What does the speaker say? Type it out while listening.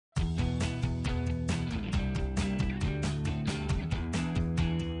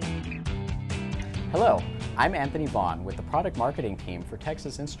Hello, I'm Anthony Vaughn with the product marketing team for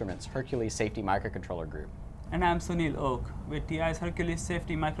Texas Instruments Hercules Safety Microcontroller Group. And I'm Sunil Oak with TI's Hercules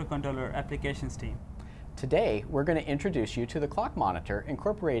Safety Microcontroller Applications team. Today, we're going to introduce you to the clock monitor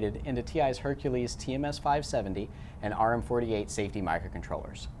incorporated into TI's Hercules TMS570 and RM48 safety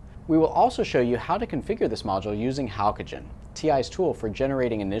microcontrollers. We will also show you how to configure this module using HALCoGen, TI's tool for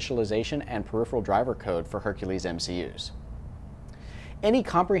generating initialization and peripheral driver code for Hercules MCUs. Any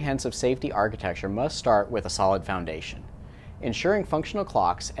comprehensive safety architecture must start with a solid foundation. Ensuring functional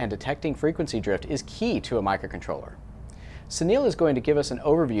clocks and detecting frequency drift is key to a microcontroller. Sunil is going to give us an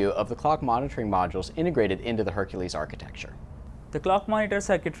overview of the clock monitoring modules integrated into the Hercules architecture. The clock monitor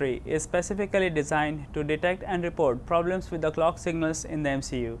circuitry is specifically designed to detect and report problems with the clock signals in the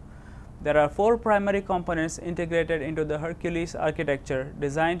MCU. There are 4 primary components integrated into the Hercules architecture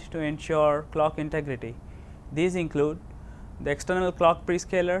designed to ensure clock integrity. These include the external clock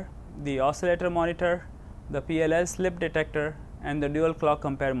prescaler, the oscillator monitor, the PLL slip detector, and the dual clock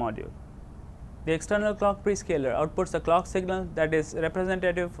compare module. The external clock prescaler outputs a clock signal that is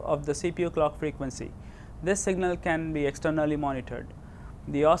representative of the CPU clock frequency. This signal can be externally monitored.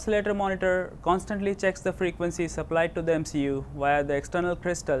 The oscillator monitor constantly checks the frequency supplied to the MCU via the external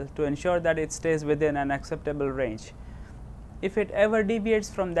crystal to ensure that it stays within an acceptable range. If it ever deviates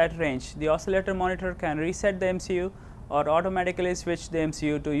from that range, the oscillator monitor can reset the MCU or automatically switch the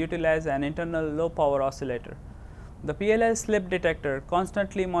MCU to utilize an internal low power oscillator. The PLL slip detector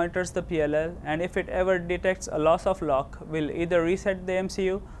constantly monitors the PLL, and if it ever detects a loss of lock, will either reset the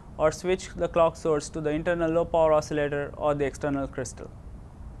MCU or switch the clock source to the internal low power oscillator or the external crystal.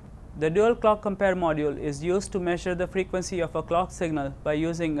 The dual clock compare module is used to measure the frequency of a clock signal by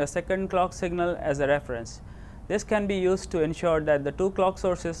using a second clock signal as a reference. This can be used to ensure that the 2 clock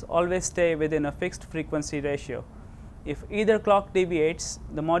sources always stay within a fixed frequency ratio. If either clock deviates,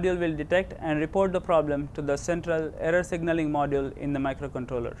 the module will detect and report the problem to the central error signaling module in the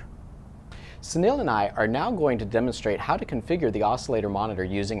microcontroller. Sunil and I are now going to demonstrate how to configure the oscillator monitor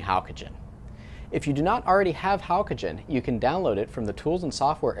using HALCoGen. If you do not already have HALCoGen, you can download it from the Tools and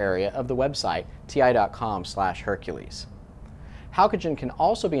Software area of the website ti.com/Hercules. HALCoGen can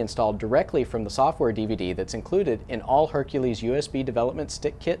also be installed directly from the software DVD that's included in all Hercules USB development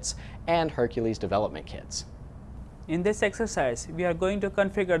stick kits and Hercules development kits. In this exercise, we are going to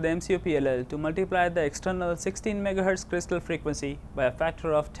configure the MCU PLL to multiply the external 16 MHz crystal frequency by a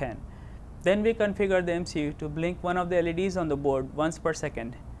factor of 10. Then we configure the MCU to blink one of the LEDs on the board once per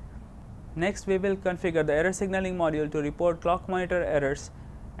second. Next, we will configure the error signaling module to report clock monitor errors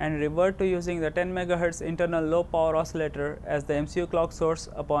and revert to using the 10 MHz internal low power oscillator as the MCU clock source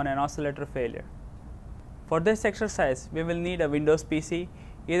upon an oscillator failure. For this exercise, we will need a Windows PC,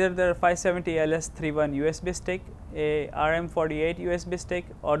 either the 570LS31 USB stick, a RM48 USB stick,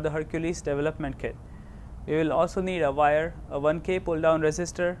 or the Hercules development kit. We will also need a wire, a 1K pull down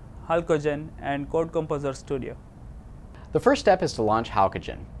resistor, HALCoGen, and Code Composer Studio. The first step is to launch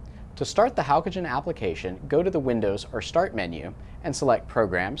HALCoGen. To start the HALCoGen application, go to the Windows or Start menu and select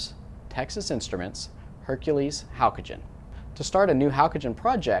Programs, Texas Instruments, Hercules, HALCoGen. To start a new HALCoGen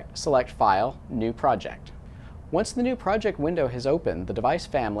project, select File, New Project. Once the new project window has opened, the device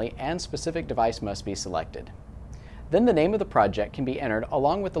family and specific device must be selected. Then the name of the project can be entered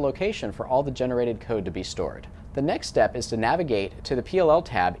along with the location for all the generated code to be stored. The next step is to navigate to the PLL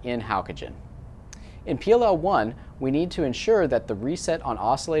tab in HALCoGen. In PLL 1, we need to ensure that the Reset on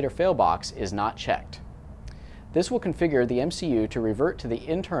Oscillator Fail box is not checked. This will configure the MCU to revert to the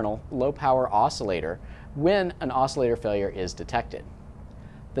internal low power oscillator when an oscillator failure is detected.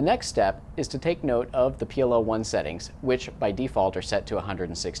 The next step is to take note of the PLL1 settings, which by default are set to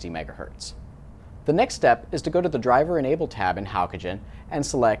 160 MHz. The next step is to go to the Driver Enable tab in HALCoGen and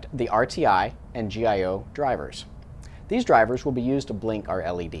select the RTI and GIO drivers. These drivers will be used to blink our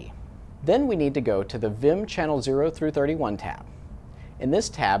LED. Then we need to go to the VIM Channel 0 through 31 tab. In this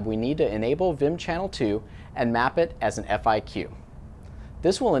tab, we need to enable VIM Channel 2 and map it as an FIQ.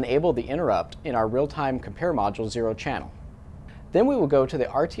 This will enable the interrupt in our real-time compare module 0 channel. Then we will go to the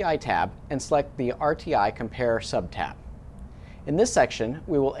RTI tab and select the RTI Compare sub-tab. In this section,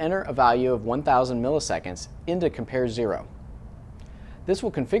 we will enter a value of 1000 milliseconds into Compare 0. This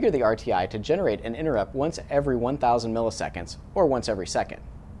will configure the RTI to generate an interrupt once every 1000 milliseconds or once every second.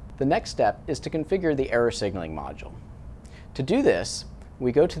 The next step is to configure the error signaling module. To do this,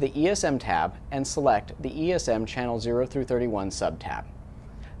 we go to the ESM tab and select the ESM Channel 0 through 31 sub-tab.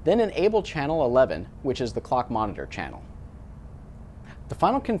 Then enable Channel 11, which is the clock monitor channel. The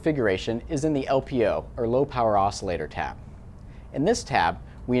final configuration is in the LPO, or Low Power Oscillator tab. In this tab,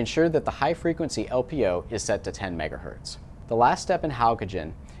 we ensure that the high frequency LPO is set to 10 MHz. The last step in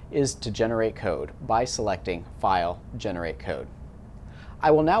HALCoGen is to generate code by selecting File, Generate Code.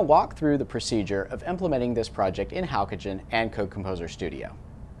 I will now walk through the procedure of implementing this project in HALCoGen and Code Composer Studio.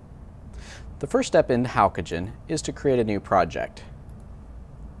 The first step in HALCoGen is to create a new project.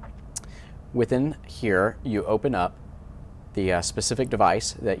 Within here, you open up the specific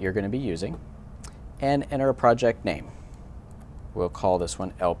device that you're going to be using and enter a project name. We'll call this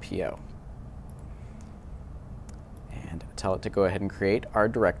one LPO. And tell it to go ahead and create our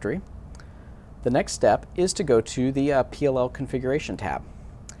directory. The next step is to go to the PLL configuration tab.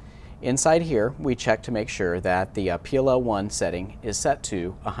 Inside here, we check to make sure that the PLL1 setting is set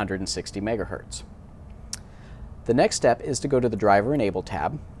to 160 megahertz. The next step is to go to the driver enable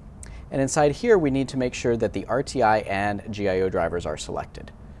tab. And inside here, we need to make sure that the RTI and GIO drivers are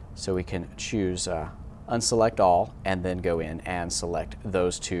selected. So we can choose unselect all and then go in and select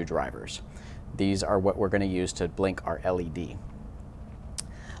those two drivers. These are what we're going to use to blink our LED.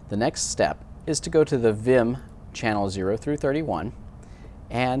 The next step is to go to the VIM channel 0 through 31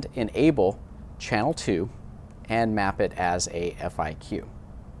 and enable channel 2 and map it as a FIQ.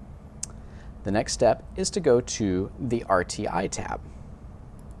 The next step is to go to the RTI tab.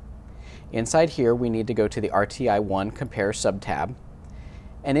 Inside here, we need to go to the RTI1 Compare subtab,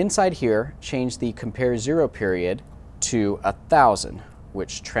 and inside here, change the Compare 0 period to 1,000,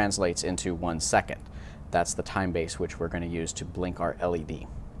 which translates into 1 second. That's the time base which we're going to use to blink our LED.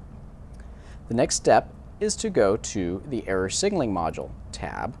 The next step is to go to the Error Signaling Module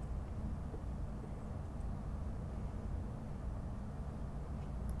tab,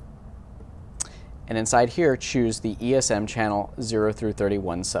 and inside here, choose the ESM channel 0 through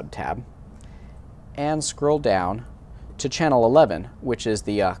 31 subtab, and scroll down to channel 11, which is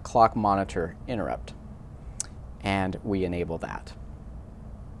the clock monitor interrupt, and we enable that.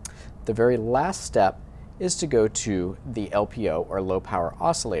 The very last step is to go to the LPO, or low power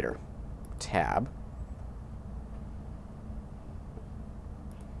oscillator tab,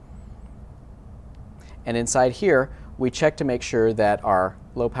 and inside here we check to make sure that our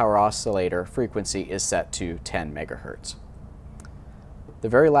low power oscillator frequency is set to 10 megahertz. The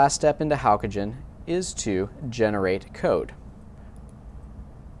very last step into HALCoGen is to generate code.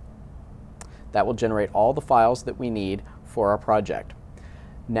 That will generate all the files that we need for our project.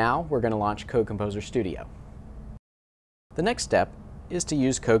 Now we're going to launch Code Composer Studio. The next step is to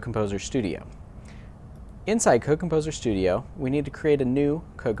use Code Composer Studio. Inside Code Composer Studio, we need to create a new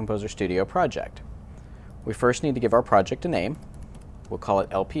Code Composer Studio project. We first need to give our project a name. We'll call it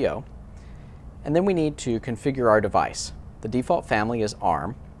LPO. And then we need to configure our device. The default family is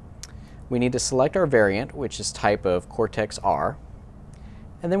ARM. We need to select our variant, which is type of Cortex-R,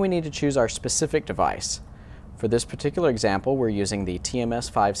 and then we need to choose our specific device. For this particular example, we're using the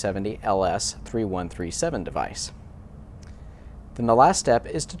TMS570LS3137 device. Then the last step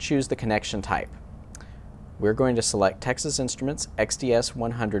is to choose the connection type. We're going to select Texas Instruments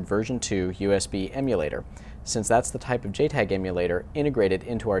XDS100 version 2 USB emulator, since that's the type of JTAG emulator integrated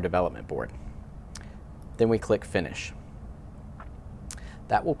into our development board. Then we click Finish.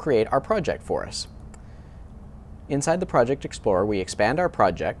 That will create our project for us. Inside the Project Explorer, we expand our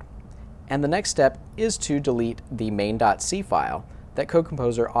project, and the next step is to delete the main.c file that Code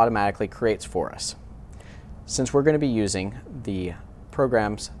Composer automatically creates for us. Since we're going to be using the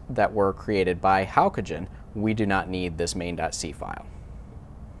programs that were created by HALCoGen, we do not need this main.c file.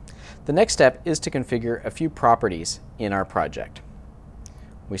 The next step is to configure a few properties in our project.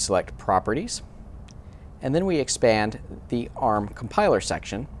 We select Properties, and then we expand the ARM compiler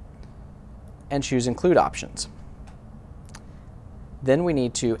section and choose Include options. Then we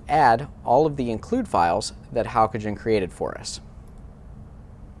need to add all of the include files that HALCoGen created for us.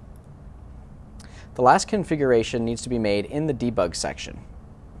 The last configuration needs to be made in the debug section.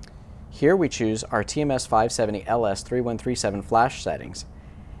 Here we choose our TMS570LS3137 flash settings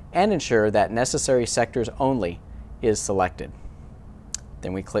and ensure that Necessary Sectors Only is selected.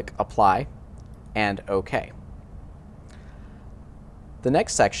 Then we click Apply and OK. The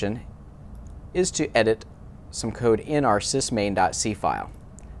next section is to edit some code in our sysmain.c file.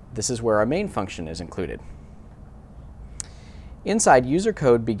 This is where our main function is included. Inside user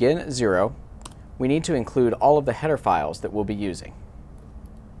code begin 0, we need to include all of the header files that we'll be using.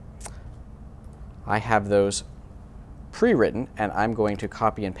 I have those pre-written and I'm going to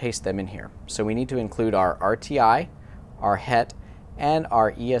copy and paste them in here. So we need to include our RTI, our HET, and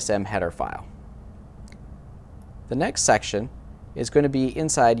our ESM header file. The next section is going to be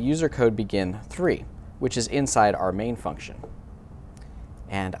inside user code begin 3, which is inside our main function.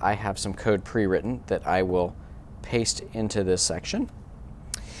 And I have some code pre-written that I will paste into this section.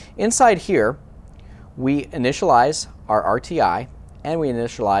 Inside here, we initialize our RTI and we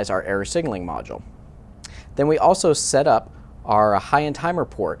initialize our error signaling module. Then we also set up our high-end timer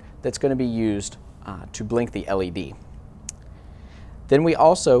port that's going to be used to blink the LED. Then we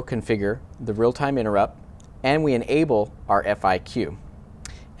also configure the real-time interrupt and we enable our FIQ.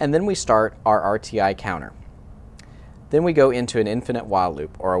 And then we start our RTI counter. Then we go into an infinite while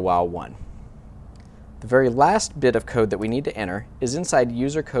loop, or a while 1. The very last bit of code that we need to enter is inside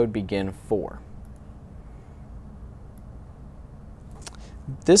user code begin 4.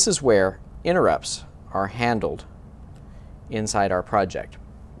 This is where interrupts are handled inside our project.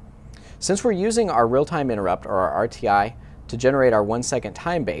 Since we're using our real-time interrupt, or our RTI, to generate our 1-second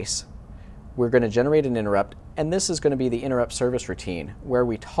time base, we're going to generate an interrupt, and this is going to be the interrupt service routine where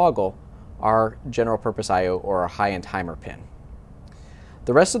we toggle our general purpose I/O, or our high-end timer pin.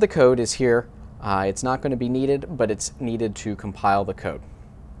 The rest of the code is here. It's not going to be needed, but it's needed to compile the code.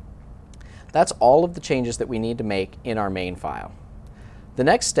 That's all of the changes that we need to make in our main file. The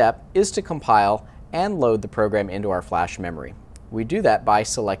next step is to compile and load the program into our flash memory. We do that by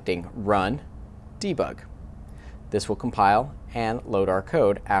selecting Run, Debug. This will compile and load our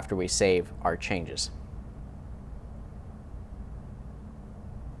code after we save our changes.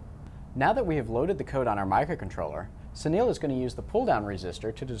 Now that we have loaded the code on our microcontroller, Sunil is going to use the pull-down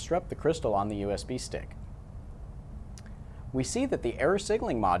resistor to disrupt the crystal on the USB stick. We see that the error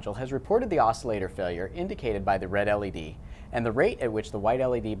signaling module has reported the oscillator failure indicated by the red LED, and the rate at which the white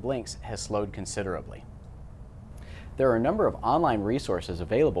LED blinks has slowed considerably. There are a number of online resources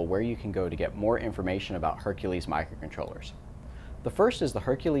available where you can go to get more information about Hercules microcontrollers. The first is the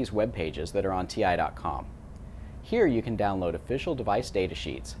Hercules web pages that are on TI.com. Here you can download official device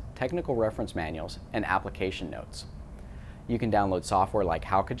datasheets, technical reference manuals, and application notes. You can download software like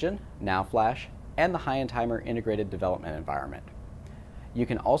HALCoGen, NowFlash, and the high-end timer integrated development environment. You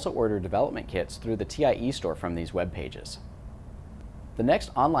can also order development kits through the TI eStore from these web pages. The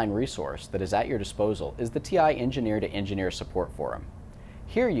next online resource that is at your disposal is the TI Engineer to Engineer Support Forum.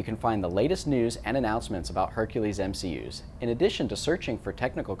 Here you can find the latest news and announcements about Hercules MCUs, in addition to searching for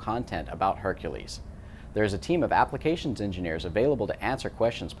technical content about Hercules. There is a team of applications engineers available to answer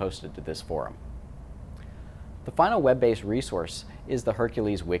questions posted to this forum. The final web-based resource is the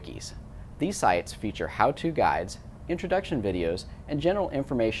Hercules Wikis. These sites feature how-to guides, introduction videos, and general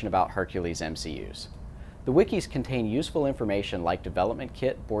information about Hercules MCUs. The wikis contain useful information like development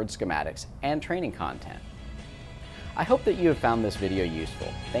kit, board schematics, and training content. I hope that you have found this video useful.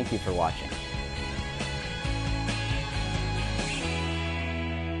 Thank you for watching.